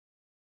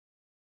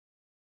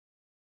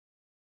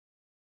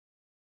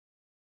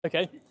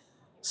Okay,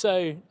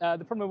 so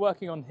the problem we're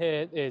working on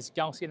here is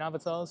Gaussian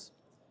avatars.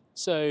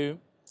 So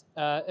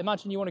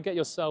imagine you want to get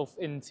yourself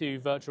into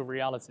virtual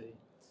reality.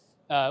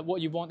 What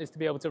you want is to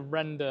be able to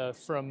render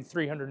from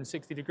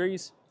 360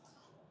 degrees.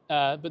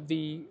 But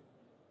the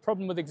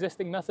problem with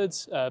existing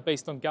methods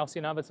based on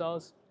Gaussian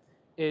avatars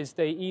is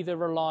they either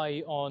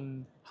rely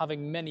on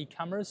having many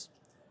cameras,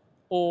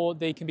 or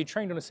they can be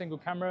trained on a single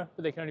camera,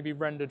 but they can only be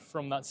rendered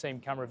from that same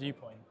camera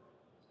viewpoint.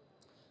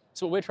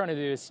 So what we're trying to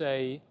do is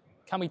say,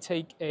 can we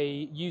take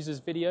a user's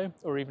video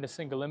or even a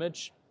single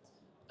image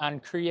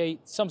and create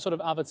some sort of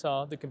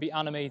avatar that can be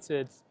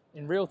animated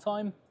in real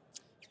time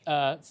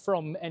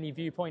from any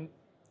viewpoint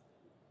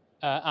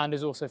and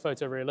is also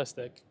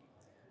photorealistic.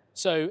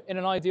 So in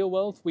an ideal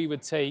world, we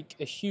would take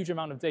a huge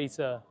amount of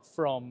data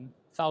from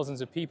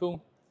thousands of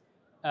people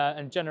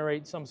and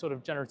generate some sort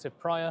of generative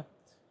prior,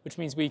 which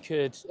means we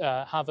could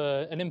have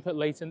an input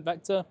latent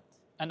vector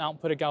and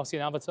output a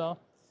Gaussian avatar,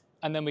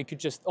 and then we could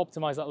just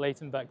optimize that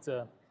latent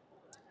vector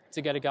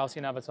to get a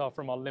Gaussian avatar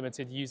from our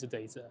limited user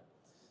data.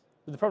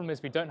 But the problem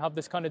is we don't have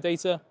this kind of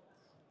data,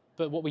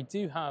 but what we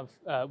do have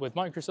with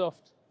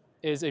Microsoft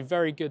is a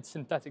very good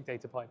synthetic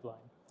data pipeline.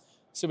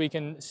 So we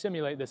can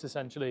simulate this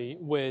essentially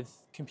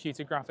with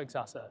computer graphics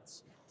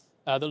assets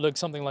that look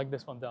something like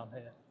this one down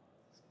here.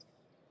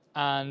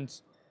 And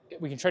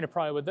we can train a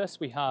prior with this.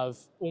 We have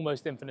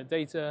almost infinite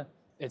data.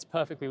 It's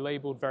perfectly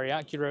labeled, very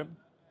accurate.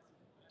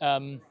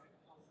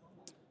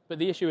 But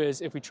the issue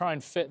is if we try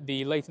and fit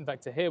the latent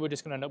vector here, we're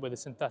just going to end up with a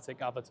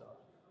synthetic avatar.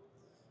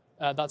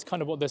 That's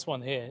kind of what this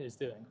one here is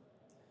doing.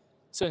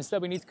 So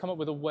instead, we need to come up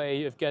with a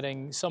way of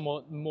getting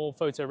somewhat more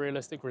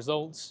photorealistic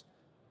results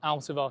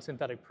out of our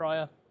synthetic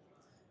prior.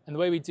 And the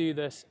way we do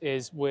this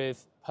is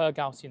with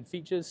per-Gaussian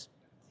features.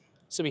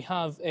 So we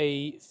have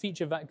a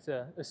feature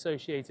vector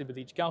associated with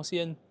each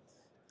Gaussian,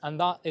 and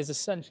that is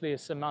essentially a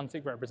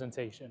semantic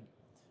representation.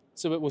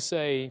 So it will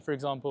say, for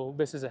example,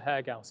 this is a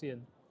hair Gaussian,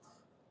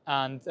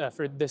 and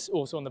for this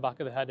also on the back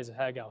of the head is a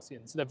hair Gaussian.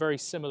 So they're very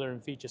similar in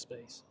feature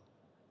space.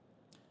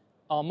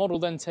 Our model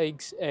then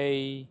takes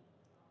a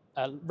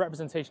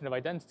representation of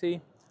identity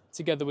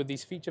together with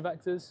these feature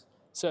vectors.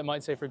 So it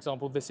might say, for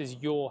example, this is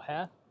your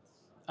hair,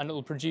 and it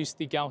will produce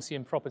the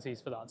Gaussian properties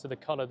for that, so the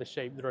color, the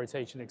shape, the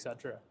rotation,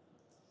 etc.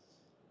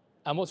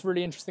 And what's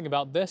really interesting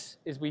about this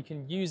is we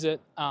can use it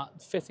at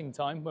fitting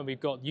time when we've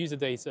got user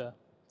data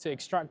to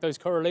extract those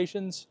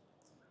correlations.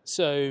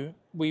 So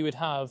we would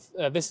have,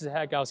 this is a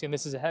hair Gaussian,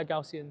 this is a hair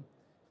Gaussian.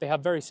 They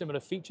have very similar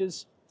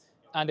features.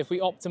 And if we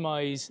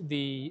optimize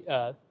the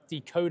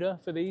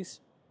decoder for these,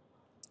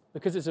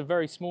 because it's a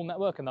very small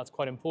network and that's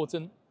quite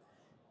important,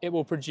 it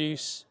will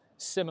produce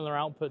similar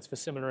outputs for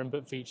similar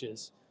input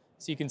features.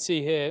 So you can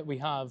see here we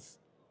have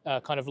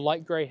kind of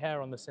light gray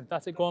hair on the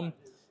synthetic one,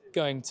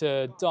 going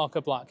to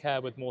darker black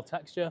hair with more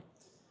texture.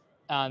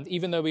 And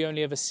even though we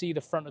only ever see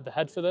the front of the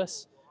head for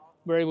this,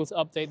 we're able to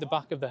update the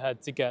back of the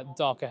head to get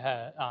darker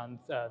hair and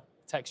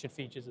textured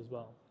features as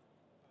well.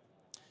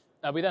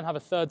 We then have a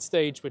third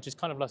stage, which is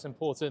kind of less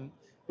important.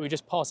 We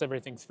just pass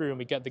everything through and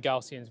we get the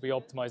Gaussians. We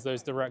optimize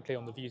those directly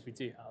on the views we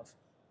do have.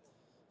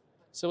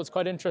 So what's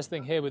quite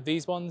interesting here with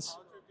these ones,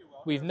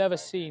 we've never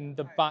seen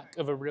the back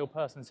of a real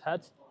person's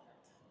head,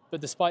 but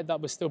despite that,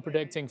 we're still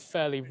predicting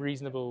fairly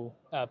reasonable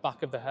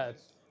back of the head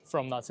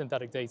from that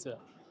synthetic data.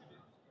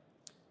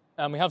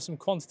 And we have some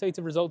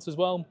quantitative results as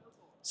well.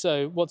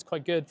 So what's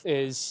quite good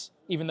is,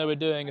 even though we're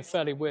doing a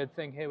fairly weird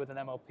thing here with an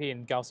MLP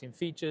and Gaussian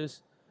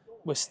features,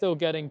 we're still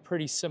getting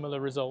pretty similar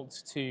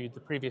results to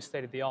the previous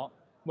state of the art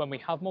when we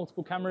have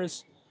multiple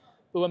cameras.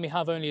 But when we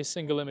have only a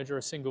single image or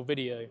a single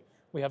video,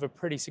 we have a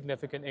pretty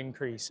significant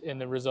increase in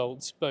the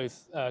results,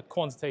 both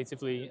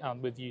quantitatively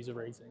and with user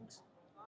ratings.